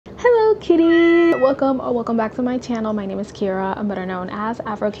kitty. Welcome back to my channel. My name is Kira. I'm better known as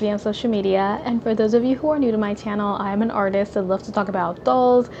Afro Kitty on social media, and for those of you who are new to my channel, I am an artist that loves to talk about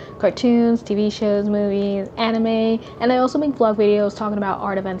dolls, cartoons, TV shows, movies, anime, and I also make vlog videos talking about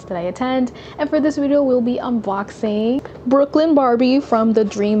art events that I attend. And for this video, we'll be unboxing Brooklyn Barbie from the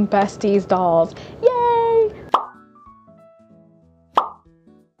Dream Besties dolls. Yay!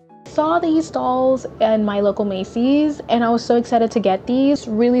 Saw these dolls in my local Macy's and I was so excited to get these.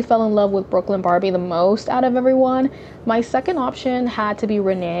 Really fell in love with Brooklyn Barbie the most out of everyone. My second option had to be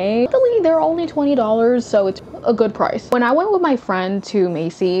Renee. Luckily, they're only $20, so it's a good price. When I went with my friend to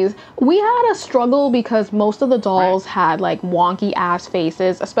Macy's, we had a struggle because most of the dolls had like wonky ass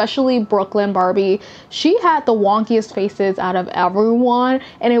faces, especially Brooklyn Barbie. She had the wonkiest faces out of everyone,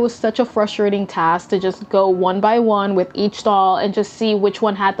 and it was such a frustrating task to just go one by one with each doll and just see which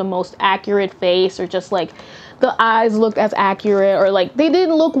one had the most accurate face, or just like the eyes looked as accurate, or like they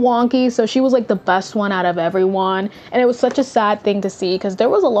didn't look wonky. So she was like the best one out of everyone, and it was such a sad thing to see because there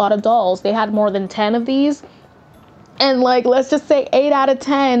was a lot of dolls. They had more than 10 of these, and like let's just say 8 out of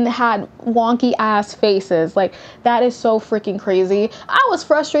 10 had wonky ass faces. Like that is so freaking crazy. I was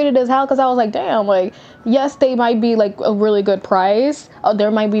frustrated as hell because I was like, damn, like yes, they might be like a really good price, they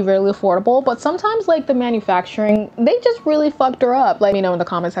might be really affordable, but sometimes like the manufacturing, they just really fucked her up. Let me know in the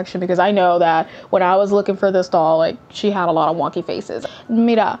comment section, because I know that when I was looking for this doll, like she had a lot of wonky faces.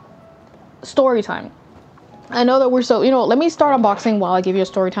 Mira, story time. I know that we're so, let me start unboxing while I give you a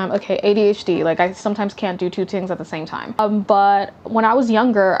story time. Okay, ADHD, like I sometimes can't do two things at the same time. But when I was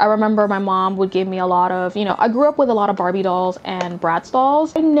younger, I remember my mom would give me a lot of, I grew up with a lot of Barbie dolls and Bratz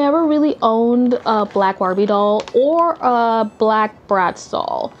dolls. I never really owned a black Barbie doll or a black Bratz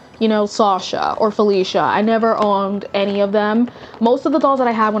doll. Sasha or Felicia. I never owned any of them. Most of the dolls that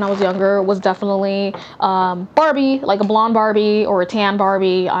I had when I was younger was definitely Barbie, like a blonde Barbie or a tan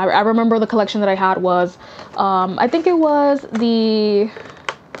Barbie. I remember the collection that I had was, I think it was the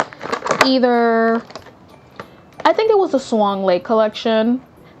Swan Lake collection.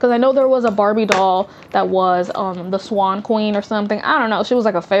 Because I know there was a Barbie doll that was the Swan Queen or something. I don't know. She was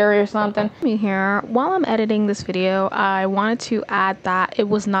like a fairy or something. Here, while I'm editing this video, I wanted to add that it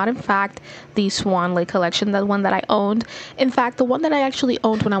was not in fact the Swan Lake collection, the one that I owned. In fact, the one that I actually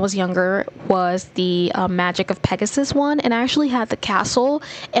owned when I was younger was the Magic of Pegasus one. And I actually had the castle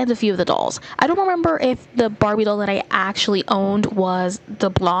and a few of the dolls. I don't remember if the Barbie doll that I actually owned was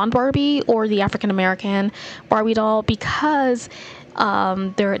the blonde Barbie or the African-American Barbie doll, because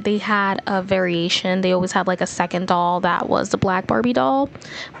they had a variation. They always had like a second doll that was the black Barbie doll.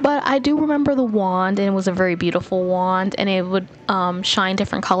 But I do remember the wand, and it was a very beautiful wand, and it would shine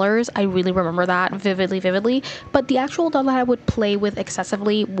different colors. I really remember that vividly. But the actual doll that I would play with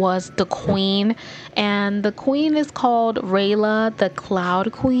excessively was the Queen, and the Queen is called Rayla, the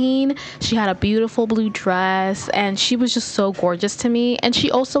Cloud Queen. She had a beautiful blue dress, and she was just so gorgeous to me. And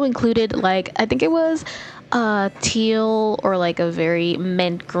she also included, like, I think it was teal or like a very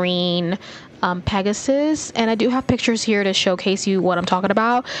mint green Pegasus, and I do have pictures here to showcase you what I'm talking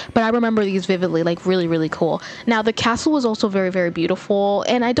about, but I remember these vividly, like really cool. Now the castle was also very beautiful,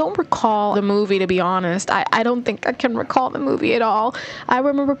 and I don't recall the movie, to be honest. I don't think I can recall the movie at all. I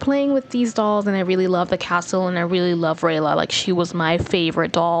remember playing with these dolls, and I really love the castle, and I really love Rayla. Like she was my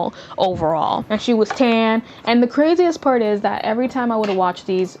favorite doll overall, and she was tan. And the craziest part is that every time I would watch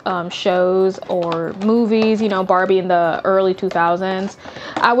these shows or movies, Barbie in the early 2000s,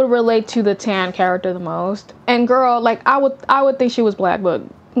 I would relate to the tan character the most. And girl, like I would think she was black, but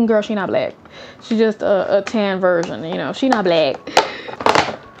girl, she not black. She's just a tan version, she not black.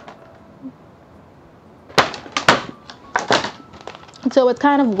 So it's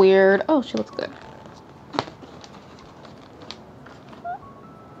kind of weird. Oh, she looks good.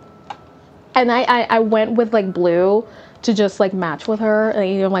 And I went with like blue to just like match with her,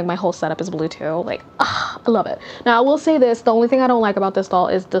 and like my whole setup is blue too. Like, I love it. Now I will say this, the only thing I don't like about this doll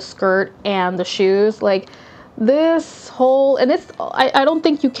is the skirt and the shoes. Like this whole, and it's, I don't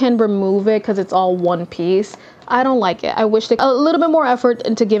think you can remove it because it's all one piece. I don't like it. I wish they a little bit more effort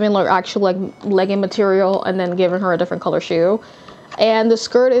into giving like actual like legging material and then giving her a different color shoe. And the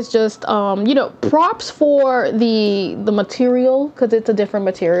skirt is just props for the material, because it's a different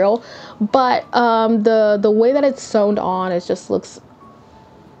material, but the way that it's sewn on, it just looks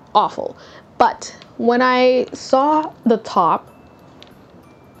awful. But when I saw the top,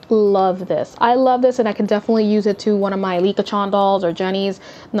 love this. I love this, and I can definitely use it to one of my Lika-chan dolls or Jenny's.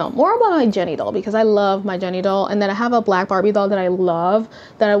 No, more about my Jenny doll, because I love my Jenny doll. And then I have a black Barbie doll that I love,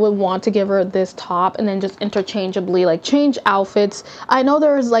 that I would want to give her this top and then just interchangeably like change outfits. I know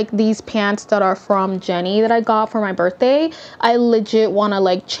there's like these pants that are from Jenny that I got for my birthday. I legit want to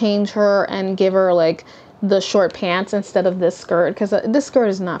like change her and give her like the short pants instead of this skirt, because this skirt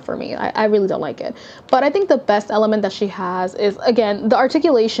is not for me. I really don't like it. But I think the best element that she has is, again, the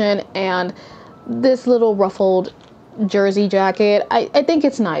articulation and this little ruffled jersey jacket. I think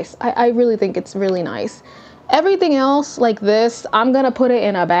it's nice. I really think it's really nice. Everything else like this, I'm gonna put it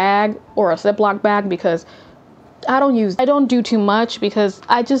in a bag or a Ziploc bag, because I don't do too much, because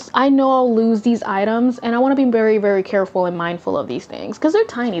I know I'll lose these items, and I want to be very, very careful and mindful of these things, because they're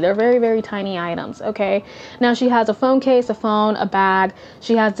tiny. They're very, very tiny items. Okay, now she has a phone case, a phone, a bag.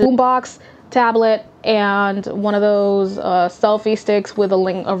 She has the boombox, tablet, and one of those selfie sticks with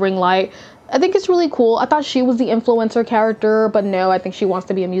a ring light. I think it's really cool. I thought she was the influencer character, but no, I think she wants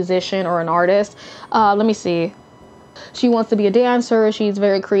to be a musician or an artist. Let me see. She wants to be a dancer. She's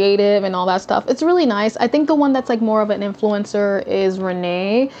very creative and all that stuff. It's really nice. I think the one that's like more of an influencer is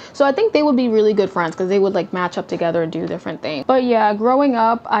Renee. So I think they would be really good friends, because they would like match up together and do different things. But yeah, growing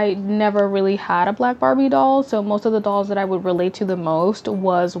up, I never really had a black Barbie doll. So most of the dolls that I would relate to the most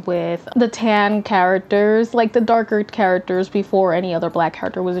was with the tan characters, like the darker characters before any other black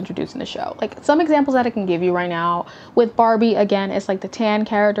character was introduced in the show. Like some examples that I can give you right now with Barbie, again, it's like the tan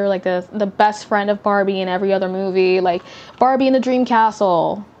character, like the best friend of Barbie in every other movie. Like Barbie in the Dream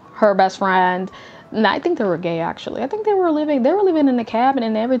Castle, her best friend. And I think they were gay, actually. I think they were living in a cabin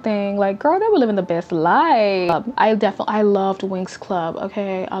and everything. Like, girl, they were living the best life. I loved Winx Club.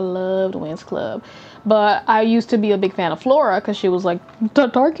 Okay, I loved Winx Club. But I used to be a big fan of Flora, because she was like the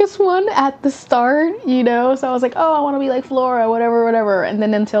darkest one at the start, you know? So I was like, oh, I want to be like Flora, whatever, whatever. And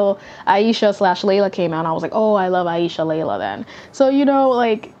then until Aisha/Layla came out, I was like, oh, I love Aisha Layla then. So, you know,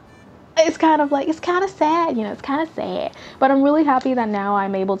 like, it's kind of sad, you know, it's kind of sad. But I'm really happy that now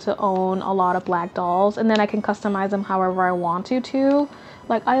I'm able to own a lot of black dolls, and then I can customize them however I want to.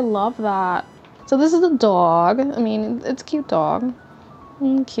 Like, I love that. So this is the dog. I mean, it's a cute dog.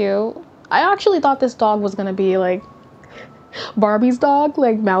 Cute. I actually thought this dog was gonna be like Barbie's dog,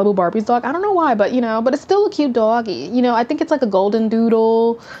 like Malibu Barbie's dog. I don't know why, but you know, but it's still a cute doggy. You know, I think it's like a golden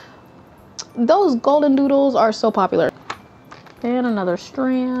doodle. Those golden doodles are so popular. And another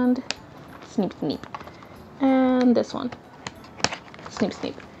strand. Sneep, sneep. And this one. Sneep,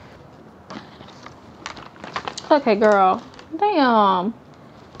 sneep. Okay, girl. Damn.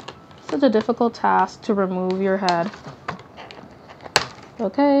 Such a difficult task to remove your head.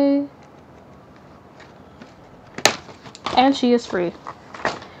 Okay. And she is free.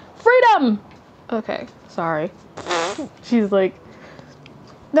 Freedom! Okay, sorry. She's like...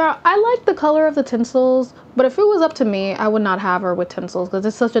 Now, I like the color of the tinsels, but if it was up to me, I would not have her with tinsels, because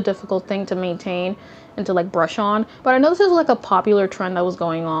it's such a difficult thing to maintain and to like brush on. But I know this is like a popular trend that was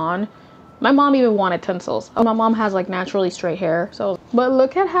going on. My mom even wanted tinsels. Oh, my mom has like naturally straight hair, so. But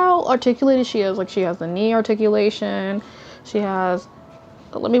look at how articulated she is. Like, she has the knee articulation. She has,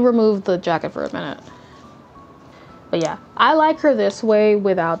 let me remove the jacket for a minute. But yeah, I like her this way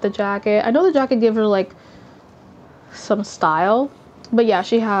without the jacket. I know the jacket gives her like some style. But yeah,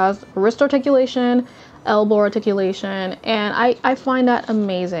 she has wrist articulation, elbow articulation, and I find that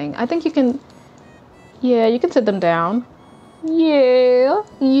amazing. I think you can, yeah, you can sit them down. Yeah.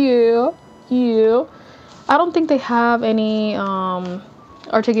 I don't think they have any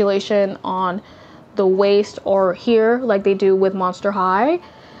articulation on the waist or here like they do with Monster High.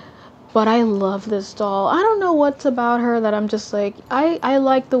 But I love this doll. I don't know what's about her that I'm just like, I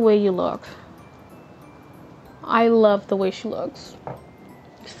like the way you look. I love the way she looks.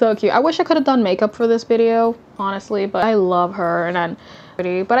 So cute. I wish I could have done makeup for this video, honestly, but I love her, and I'm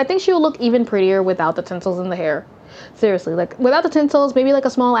pretty. But I think she will look even prettier without the tinsels in the hair. Seriously, like without the tinsels, maybe like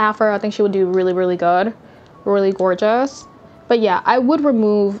a small afro, I think she would do really, really good. Really gorgeous. But yeah, I would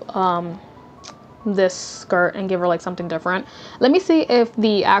remove this skirt and give her like something different. Let me see if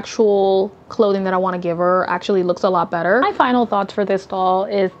the actual clothing that I want to give her actually looks a lot better. My final thoughts for this doll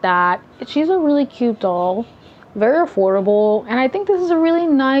is that she's a really cute doll. Very affordable, and I think this is a really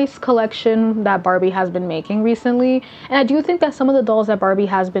nice collection that Barbie has been making recently. And I do think that some of the dolls that Barbie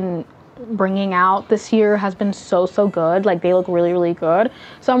has been bringing out this year has been so good. Like, they look really, really good.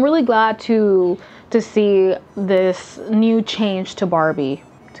 So I'm really glad to see this new change to Barbie,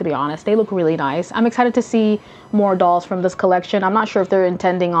 to be honest. They look really nice. I'm excited to see more dolls from this collection. I'm not sure if they're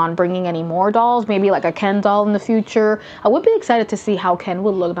intending on bringing any more dolls, maybe like a Ken doll in the future. I would be excited to see how Ken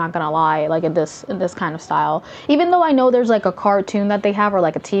would look, not gonna lie, like in this kind of style. Even though I know there's like a cartoon that they have or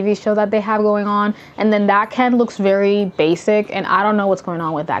like a TV show that they have going on, and then that Ken looks very basic, and I don't know what's going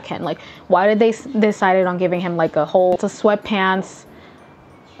on with that Ken. Like, why did they decided on giving him like a whole sweatpants,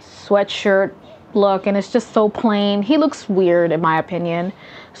 sweatshirt look, and it's just so plain. He looks weird in my opinion.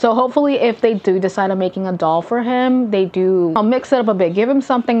 So hopefully if they do decide on making a doll for him, they do mix it up a bit, give him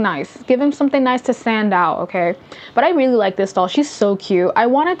something nice, to stand out, okay? But I really like this doll. She's so cute. I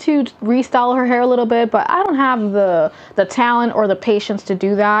wanted to restyle her hair a little bit, but I don't have the talent or the patience to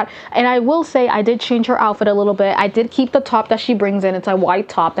do that. And I will say I did change her outfit a little bit. I did keep the top that she brings in. It's a white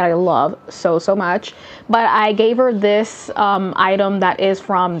top that I love so much, but I gave her this item that is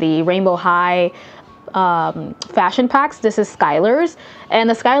from the Rainbow High fashion packs. This is Skylar's, and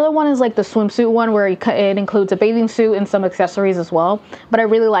the Skylar one is like the swimsuit one where it includes a bathing suit and some accessories as well. But I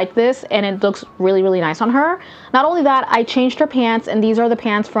really like this, and it looks really nice on her. Not only that, I changed her pants, and these are the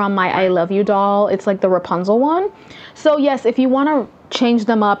pants from my I Love You doll. It's like the Rapunzel one. So yes, if you want to change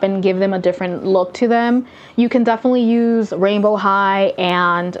them up and give them a different look to them, you can definitely use Rainbow High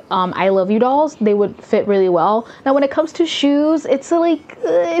and I Love You dolls. They would fit really well. Now when it comes to shoes, it's like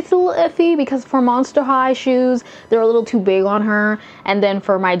it's a little iffy, because for Monster High shoes, they're a little too big on her, and then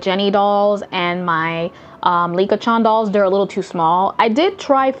for my Jenny dolls and my Lika-chan dolls, they're a little too small. I did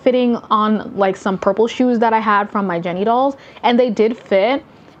try fitting on like some purple shoes that I had from my Jenny dolls, and they did fit.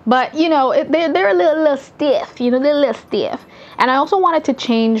 But you know, they're a little stiff, you know, they're a little stiff. And I also wanted to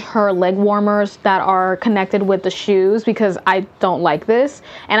change her leg warmers that are connected with the shoes, because I don't like this.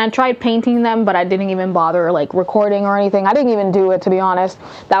 And I tried painting them, but I didn't even bother like recording or anything. I didn't even do it, to be honest.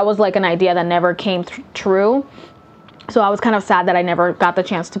 That was like an idea that never came true. So I was kind of sad that I never got the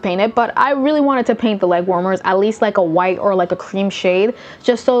chance to paint it, but I really wanted to paint the leg warmers at least like a white or like a cream shade,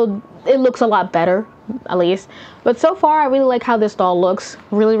 just so it looks a lot better, at least. But so far I really like how this doll looks.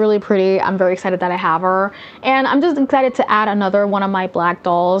 Really pretty. I'm very excited that I have her, and I'm just excited to add another one of my black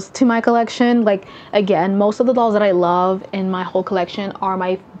dolls to my collection. Like, again, most of the dolls that I love in my whole collection are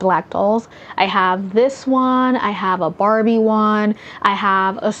my black dolls. I have this one, I have a Barbie one, I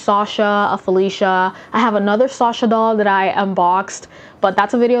have a Sasha, a Felicia, I have another Sasha doll that I unboxed, but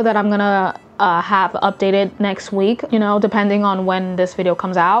that's a video that I'm gonna have updated next week, you know, depending on when this video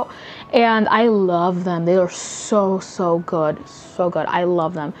comes out. And I love them. They are so good, so good. I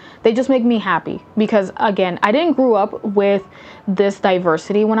love them. They just make me happy, because again, I didn't grow up with this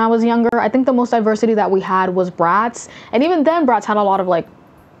diversity when I was younger. I think the most diversity that we had was Bratz, and even then Bratz had a lot of like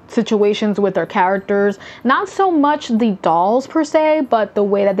situations with their characters, not so much the dolls per se, but the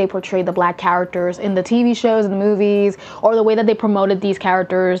way that they portrayed the black characters in the TV shows and the movies, or the way that they promoted these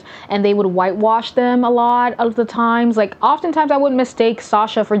characters, and they would whitewash them a lot of the times. Like, oftentimes I would mistake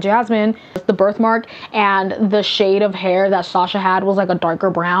Sasha for Jasmine. The birthmark and the shade of hair that Sasha had was like a darker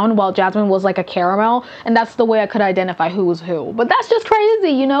brown, while Jasmine was like a caramel, and that's the way I could identify who was who. But that's just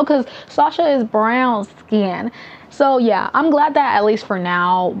crazy, you know, because Sasha is brown skin. So yeah, I'm glad that at least for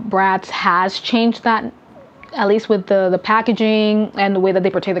now, Bratz has changed that, at least with the packaging and the way that they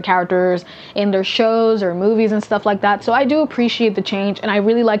portray the characters in their shows or movies and stuff like that. So I do appreciate the change, and I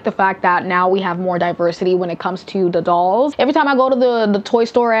really like the fact that now we have more diversity when it comes to the dolls. Every time I go to the toy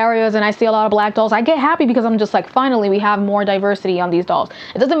store areas and I see a lot of black dolls, I get happy, because I'm just like, finally we have more diversity on these dolls.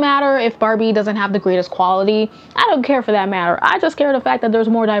 It doesn't matter if Barbie doesn't have the greatest quality. I don't care for that matter. I just care the fact that there's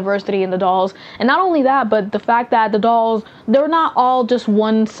more diversity in the dolls. And not only that, but the fact that the dolls, they're not all just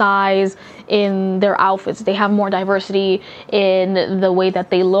one size in their outfits. They have more diversity in the way that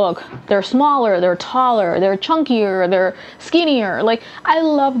they look. They're smaller, they're taller, they're chunkier, they're skinnier. Like, I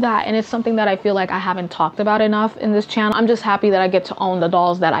love that, and it's something that I feel like I haven't talked about enough in this channel. I'm just happy that I get to own the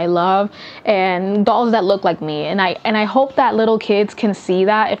dolls that I love, and dolls that look like me, and I hope that little kids can see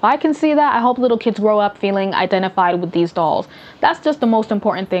that. If I can see that, I hope little kids grow up feeling identified with these dolls. That's just the most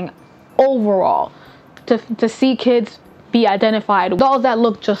important thing overall, to see kids be identified with dolls that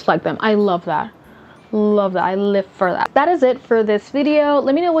look just like them. I love that. Love that. I live for that. That is it for this video.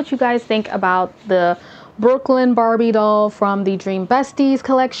 Let me know what you guys think about the Brooklyn Barbie doll from the Dream Besties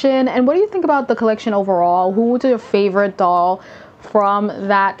collection, and what do you think about the collection overall? Who was your favorite doll from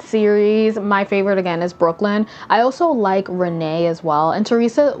that series? My favorite, again, is Brooklyn. I also like Renee as well, and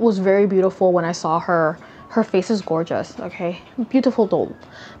Teresa was very beautiful when I saw her. Her face is gorgeous, okay? Beautiful doll.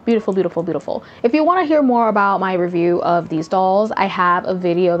 Beautiful. If you want to hear more about my review of these dolls, I have a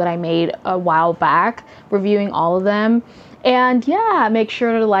video that I made a while back reviewing all of them. And yeah, make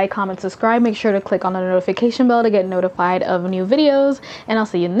sure to like, comment, subscribe. Make sure to click on the notification bell to get notified of new videos. And I'll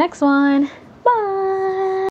see you in the next one.